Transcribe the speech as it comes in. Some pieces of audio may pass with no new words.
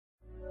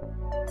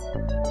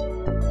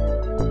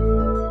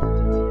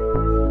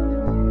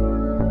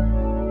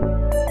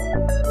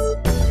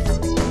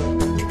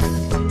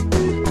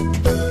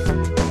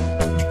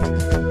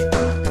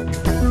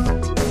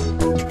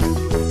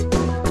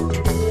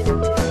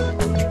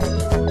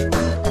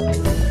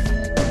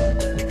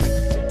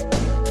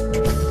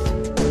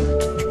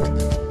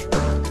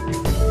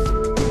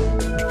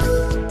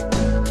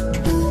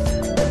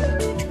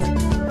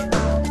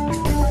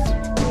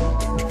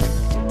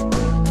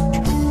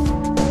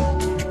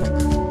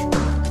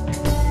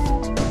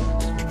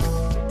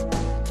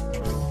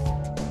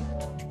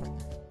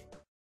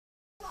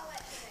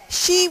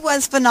She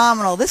was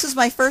phenomenal. This was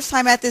my first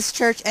time at this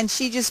church, and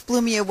she just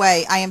blew me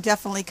away. I am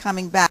definitely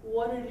coming back.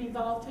 What did it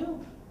evolve to?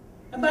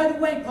 And by the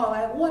way,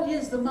 Paulette, what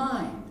is the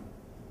mind?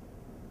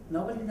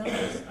 Nobody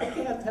knows. I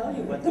can't tell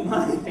you what the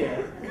mind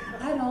is.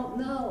 I don't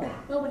know.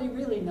 Nobody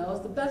really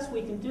knows. The best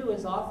we can do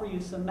is offer you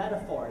some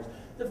metaphors.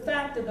 The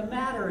fact of the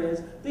matter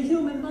is, the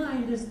human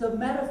mind is the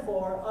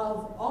metaphor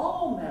of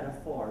all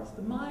metaphors.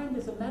 The mind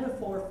is a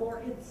metaphor for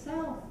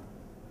itself.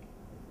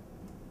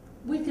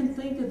 We can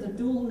think of the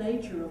dual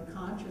nature of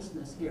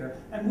consciousness here,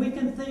 and we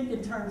can think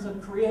in terms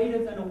of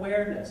creative and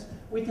awareness.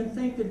 We can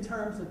think in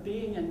terms of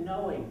being and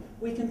knowing.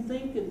 We can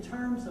think in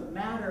terms of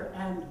matter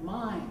and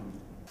mind.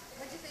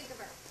 What did you think of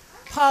her?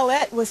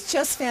 Paulette was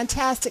just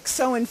fantastic,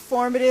 so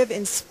informative,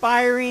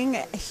 inspiring,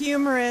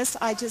 humorous.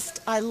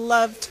 I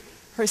loved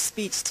her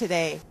speech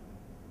today.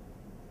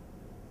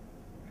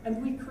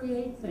 And we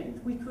create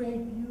things. We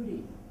create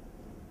beauty.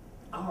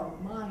 Our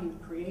mind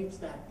creates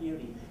that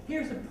beauty.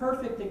 Here's a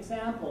perfect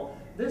example.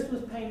 This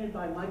was painted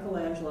by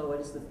Michelangelo.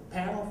 It is the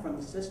panel from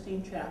the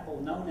Sistine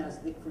Chapel known as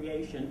The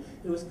Creation.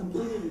 It was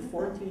completed in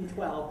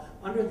 1412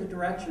 under the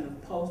direction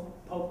of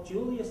Pope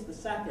Julius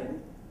II,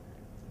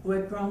 who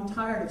had grown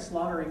tired of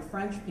slaughtering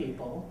French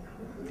people.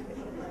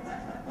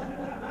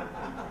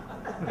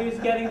 He was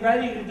getting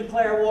ready to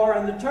declare war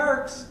on the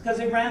Turks because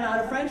he ran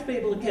out of French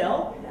people to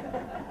kill.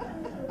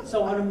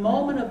 So in a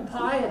moment of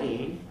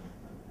piety,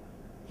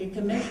 he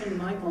commissioned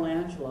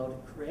Michelangelo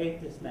to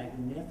create this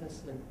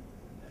magnificent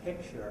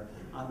picture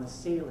on the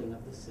ceiling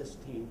of the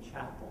Sistine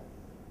Chapel.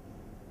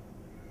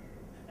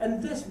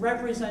 And this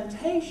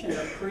representation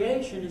of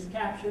creation is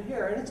captured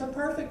here, and it's a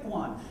perfect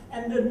one.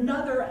 And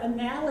another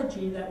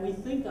analogy that we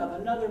think of,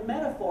 another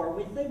metaphor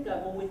we think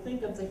of when we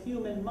think of the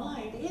human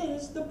mind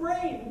is the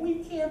brain. We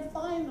can't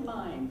find the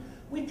mind.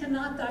 We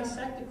cannot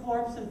dissect a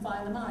corpse and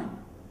find the mind.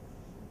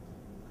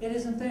 It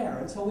isn't there.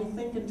 And so we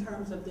think in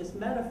terms of this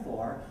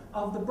metaphor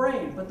of the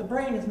brain. But the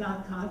brain is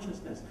not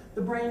consciousness. The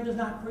brain does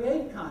not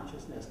create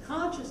consciousness.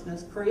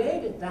 Consciousness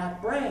created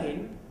that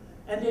brain,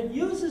 and it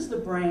uses the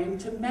brain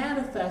to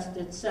manifest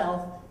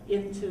itself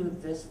into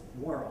this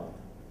world.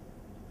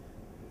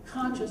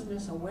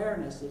 Consciousness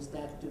awareness is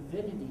that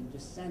divinity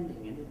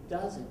descending, and it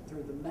does it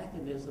through the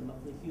mechanism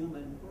of the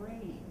human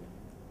brain.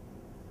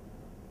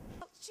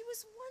 She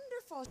was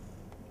wonderful.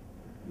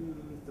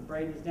 If the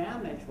brain is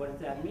damaged, what does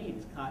that mean?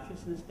 Is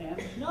consciousness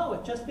damaged? No,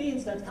 it just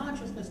means that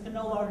consciousness can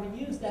no longer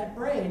use that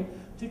brain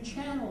to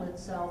channel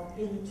itself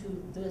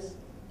into this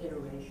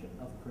iteration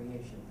of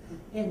creation,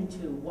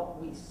 into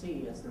what we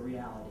see as the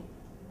reality.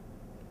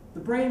 The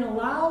brain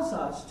allows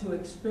us to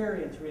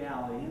experience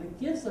reality, and it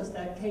gives us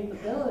that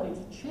capability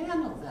to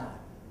channel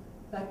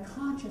that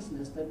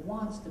consciousness that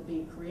wants to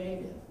be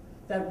creative,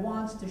 that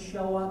wants to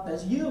show up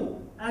as you,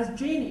 as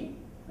Jeannie.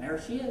 There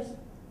she is.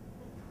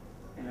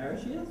 There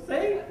she is,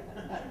 see?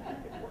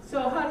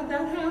 So how did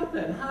that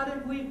happen? How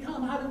did we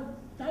come? How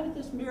did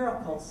this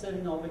miracle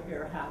sitting over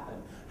here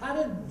happen? How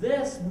did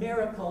this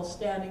miracle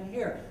standing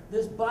here,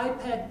 this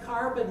biped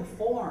carbon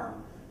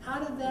form, how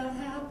did that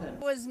happen? It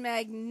was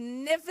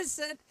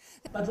magnificent.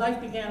 But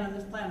life began on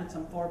this planet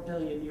some 4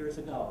 billion years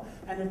ago.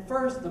 And at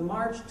first, the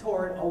march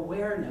toward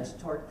awareness,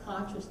 toward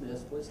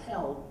consciousness was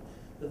held,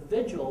 the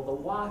vigil, the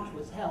watch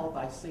was held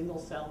by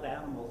single-celled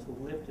animals who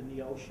lived in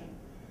the ocean.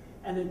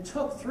 And it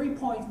took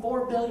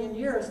 3.4 billion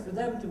years for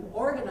them to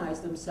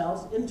organize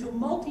themselves into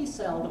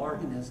multi-celled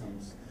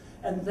organisms.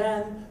 And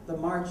then the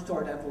march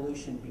toward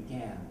evolution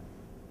began.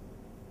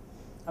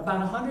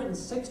 About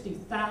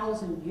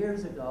 160,000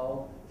 years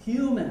ago,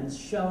 humans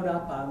showed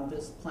up on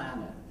this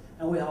planet.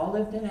 And we all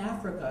lived in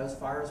Africa as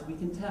far as we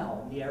can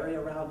tell. The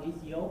area around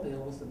Ethiopia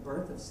was the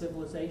birth of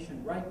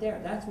civilization right there.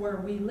 That's where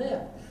we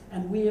lived.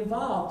 And we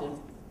evolved. And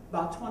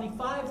about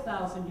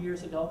 25,000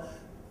 years ago,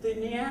 the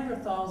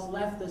Neanderthals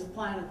left this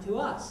planet to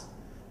us.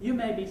 You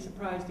may be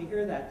surprised to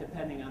hear that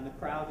depending on the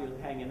crowd you're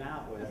hanging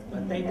out with,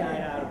 but they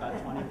died out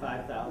about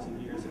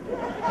 25,000 years ago.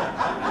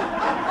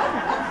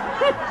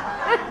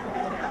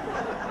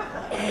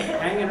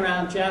 Hanging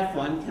around Jeff,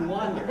 one can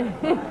wonder.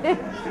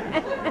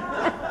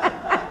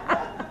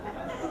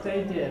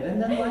 They did.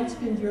 And then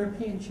light-skinned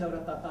Europeans showed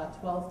up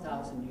about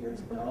 12,000 years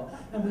ago,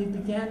 and we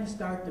began to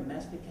start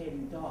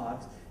domesticating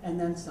dogs, and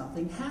then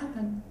something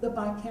happened. The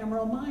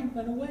bicameral mind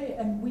went away,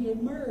 and we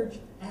emerged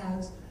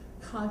as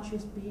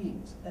conscious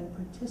beings and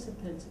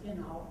participants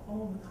in our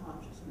own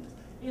consciousness,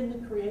 in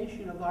the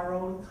creation of our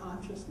own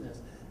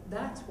consciousness.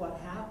 That's what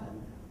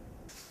happened.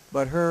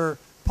 But her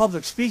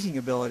public speaking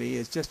ability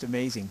is just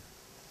amazing.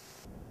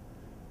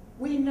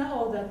 We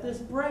know that this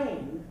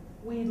brain,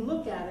 we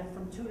look at it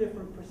from two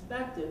different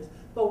perspectives,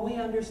 but we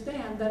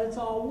understand that it's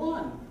all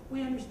one.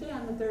 We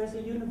understand that there is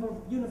a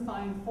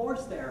unifying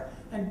force there.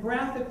 And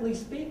graphically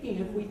speaking,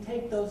 if we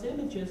take those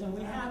images and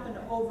we happen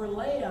to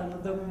overlay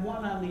them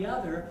one on the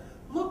other,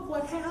 look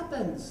what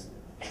happens.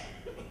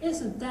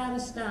 Isn't that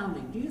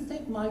astounding? Do you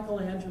think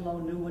Michelangelo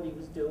knew what he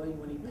was doing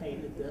when he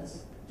painted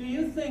this? Do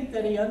you think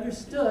that he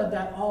understood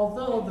that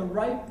although the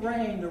right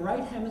brain, the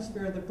right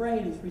hemisphere of the brain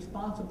is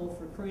responsible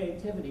for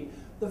creativity,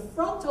 the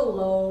frontal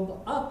lobe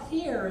up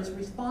here is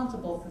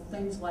responsible for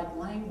things like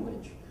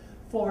language,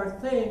 for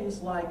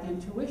things like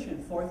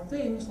intuition, for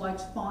things like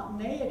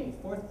spontaneity,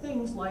 for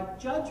things like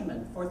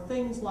judgment, for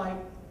things like,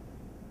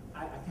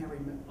 I can't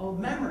remember, oh,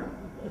 memory.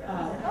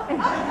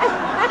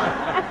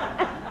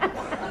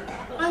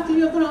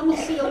 You can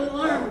almost see a little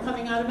arm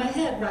coming out of my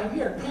head right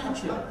here,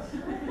 can't you?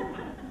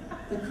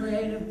 The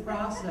creative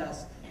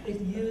process,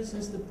 it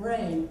uses the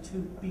brain to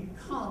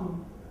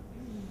become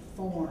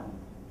form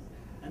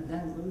and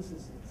then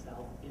loses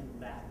itself in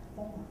that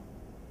form.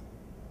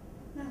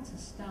 That's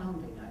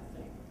astounding, I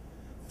think.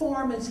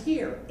 Form is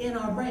here in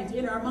our brains,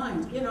 in our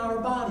minds, in our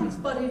bodies,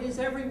 but it is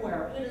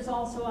everywhere. It is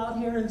also out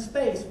here in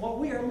space. What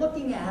we are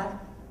looking at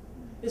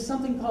is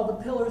something called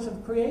the pillars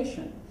of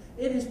creation.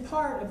 It is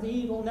part of the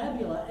Eagle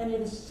Nebula, and it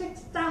is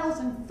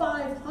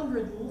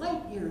 6,500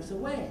 light years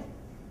away.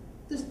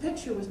 This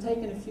picture was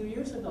taken a few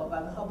years ago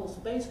by the Hubble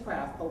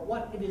spacecraft, but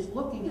what it is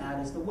looking at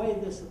is the way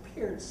this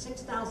appeared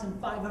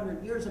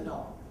 6,500 years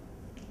ago.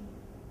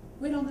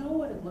 We don't know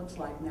what it looks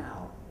like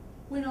now.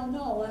 We don't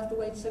know. We'll have to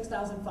wait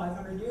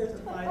 6,500 years to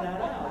find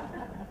that out.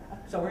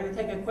 So we're going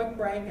to take a quick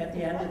break at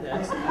the end of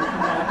this, and we'll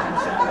come back and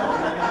chat.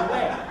 We're going to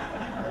wait.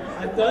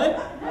 That good?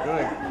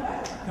 Good.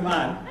 Come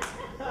on.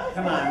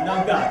 Come on,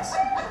 no guts.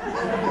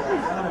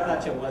 Not a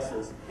bunch of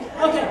wusses.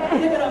 Okay,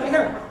 give it over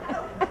here.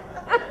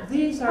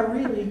 These are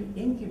really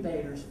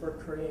incubators for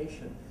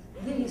creation.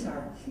 These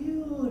are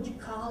huge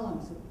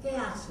columns of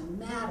gas and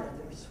matter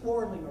that are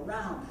swirling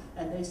around,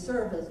 and they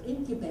serve as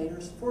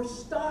incubators for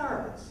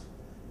stars.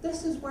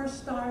 This is where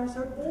stars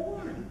are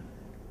born.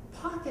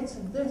 Pockets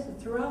of this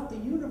throughout the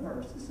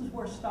universe. This is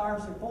where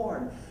stars are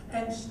born.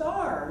 And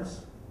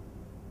stars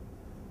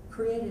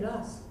created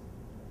us.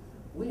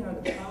 We are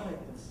the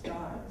product of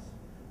stars.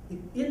 The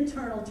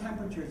internal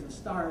temperatures of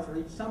stars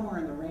reach somewhere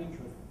in the range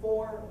of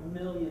 4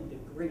 million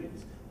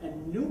degrees,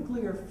 and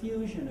nuclear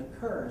fusion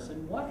occurs.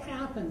 And what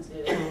happens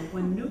is,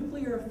 when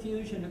nuclear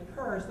fusion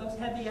occurs, those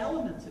heavy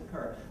elements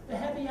occur. The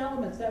heavy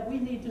elements that we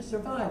need to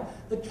survive,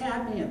 the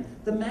cadmium,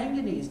 the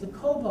manganese, the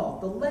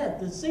cobalt, the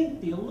lead, the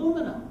zinc, the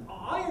aluminum,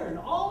 iron,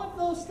 all of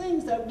those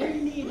things that we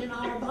need in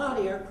our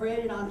body are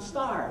created on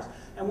stars.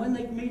 And when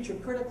they reach a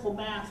critical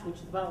mass, which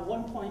is about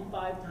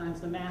 1.5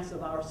 times the mass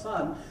of our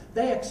sun,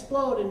 they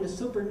explode into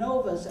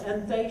supernovas,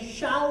 and they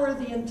shower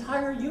the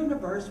entire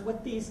universe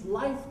with these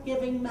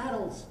life-giving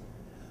metals.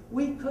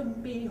 We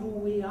couldn't be who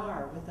we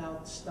are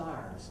without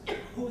stars.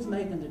 Who's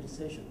making the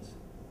decisions?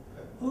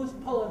 Who's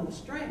pulling the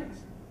strings?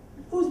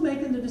 Who's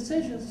making the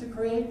decisions to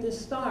create the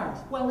stars?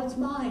 Well, it's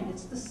mind.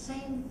 It's the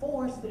same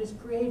force that is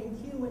creating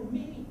you and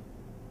me.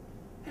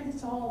 And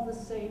it's all the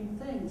same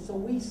thing. So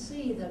we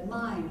see that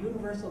mind,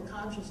 universal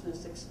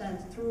consciousness,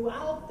 extends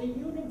throughout the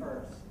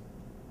universe.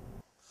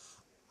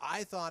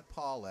 I thought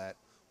Paulette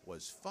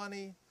was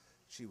funny.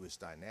 She was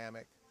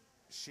dynamic.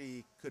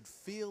 She could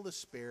feel the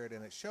spirit,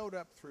 and it showed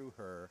up through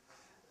her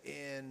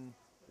in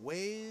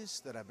ways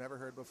that I've never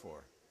heard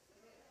before.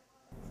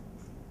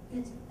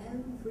 It's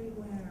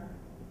everywhere.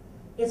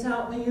 It's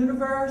out in the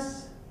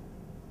universe.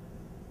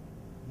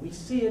 We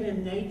see it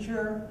in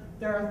nature.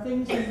 There are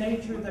things in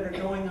nature that are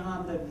going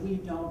on that we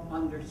don't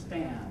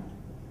understand.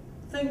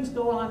 Things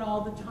go on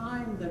all the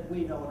time that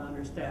we don't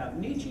understand.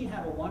 Nietzsche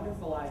had a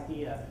wonderful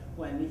idea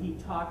when he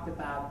talked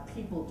about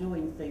people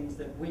doing things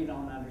that we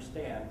don't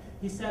understand.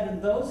 He said,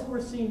 and those who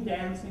were seen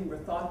dancing were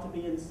thought to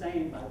be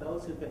insane by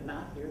those who could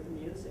not hear the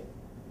music.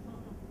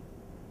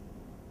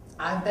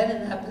 I've been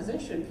in that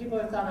position. People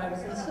have thought I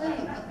was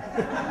insane.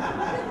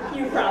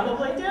 You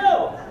probably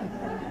do.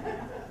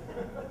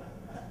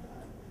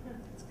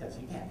 It's because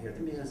you can't hear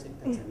the music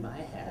that's in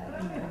my head.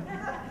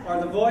 Or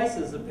the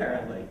voices,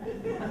 apparently.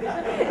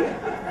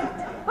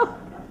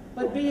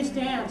 But bees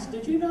dance.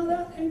 Did you know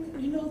that?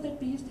 You know that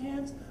bees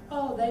dance?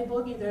 Oh, they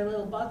boogie their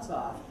little butts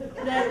off. They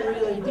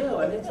really do.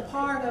 And it's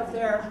part of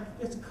their,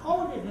 it's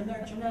coded in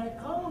their genetic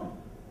code.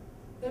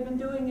 They've been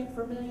doing it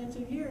for millions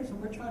of years, and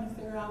we're trying to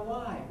figure out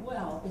why.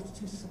 Well, it's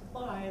to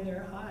supply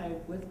their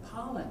hive with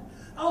pollen.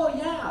 Oh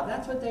yeah,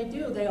 that's what they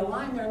do. They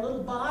align their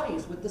little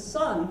bodies with the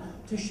sun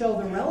to show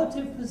the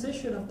relative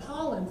position of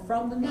pollen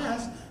from the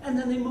nest, and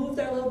then they move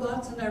their little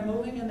butts, and they're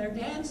moving and they're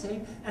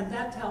dancing, and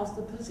that tells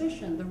the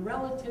position, the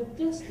relative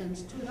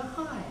distance to the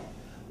hive.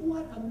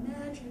 What a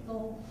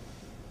magical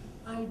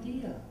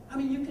idea. I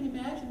mean, you can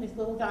imagine these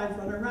little guys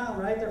running around,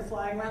 right? They're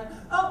flying around.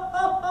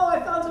 Oh, I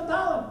found some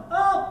pollen.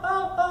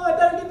 Oh, I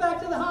better get back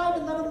to the hive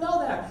and let them know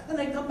that. And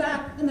they come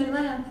back and they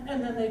land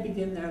and then they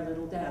begin their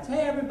little dance.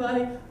 Hey,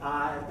 everybody,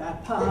 I've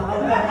got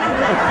pollen.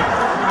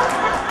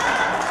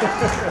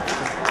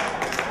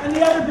 And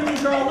the other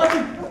bees are all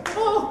looking.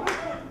 Oh,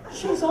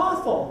 she's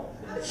awful.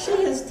 She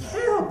is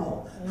terrible.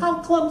 How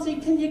clumsy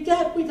can you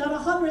get? We got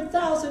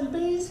 100,000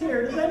 bees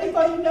here. Does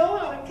anybody know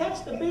how to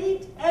catch the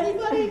bee?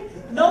 Anybody?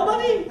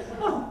 Nobody?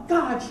 Oh,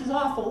 God, she's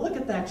awful. Look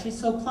at that. She's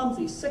so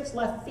clumsy. 6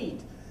 left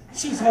feet.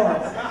 She's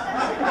horrible.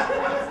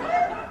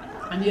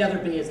 And the other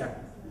bees are,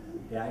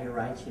 yeah, you're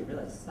right. She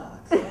really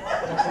sucks. You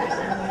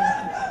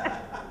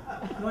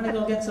want to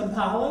go get some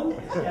pollen?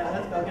 Yeah,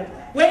 let's go get.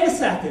 Wait a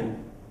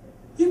second.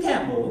 You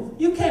can't move.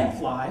 You can't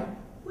fly.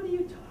 What are you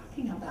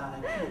talking about?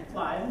 I can't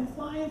fly. I've been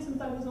flying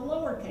since I was a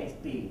lowercase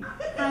bee.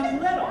 I'm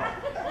little.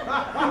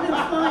 I've been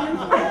flying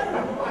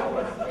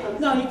forever.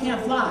 No, you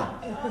can't fly.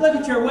 Look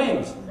at your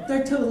wings.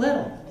 They're too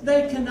little.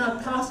 They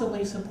cannot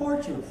possibly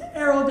support you.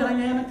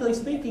 Aerodynamically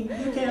speaking,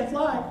 you can't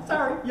fly.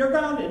 Sorry, you're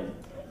grounded.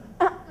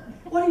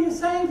 What are you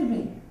saying to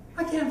me?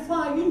 I can't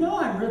fly. You know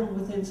I'm riddled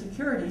with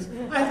insecurities.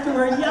 I have to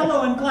wear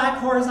yellow and black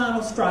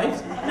horizontal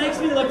stripes. Makes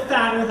me look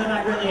fatter than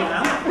I really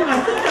am.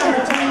 I think I'm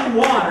retaining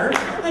water.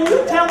 And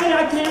you tell me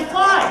I can't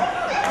fly.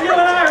 You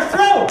and I are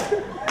through.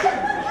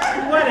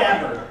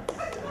 Whatever.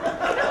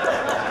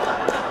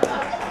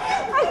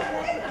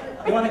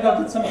 You want to go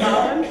get some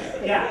pollen?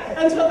 Yeah.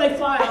 Until they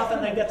fly off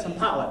and they get some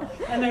pollen.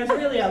 And there's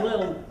really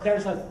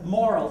there's a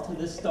moral to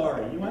this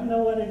story. You want to know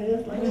what it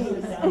is? Let me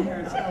sit down here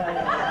and tell you.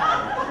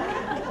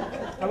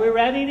 Are we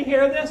ready to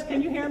hear this?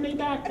 Can you hear me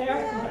back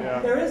there? Yeah.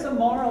 There is a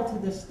moral to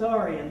this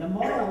story, and the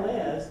moral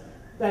is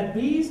that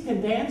bees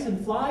can dance and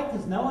fly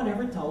because no one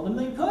ever told them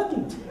they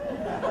couldn't.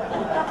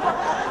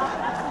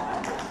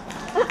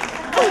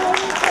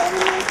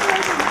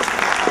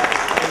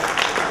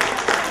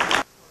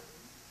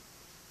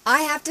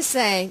 I have to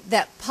say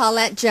that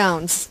Paulette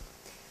Jones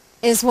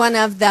is one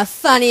of the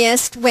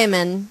funniest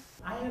women.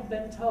 I have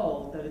been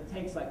told that it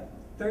takes like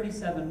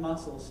 37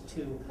 muscles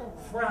to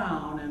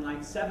frown and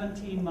like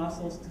 17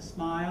 muscles to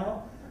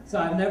smile. So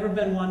I've never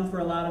been one for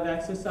a lot of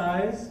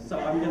exercise, so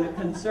I'm going to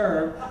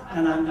conserve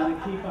and I'm going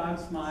to keep on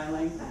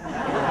smiling.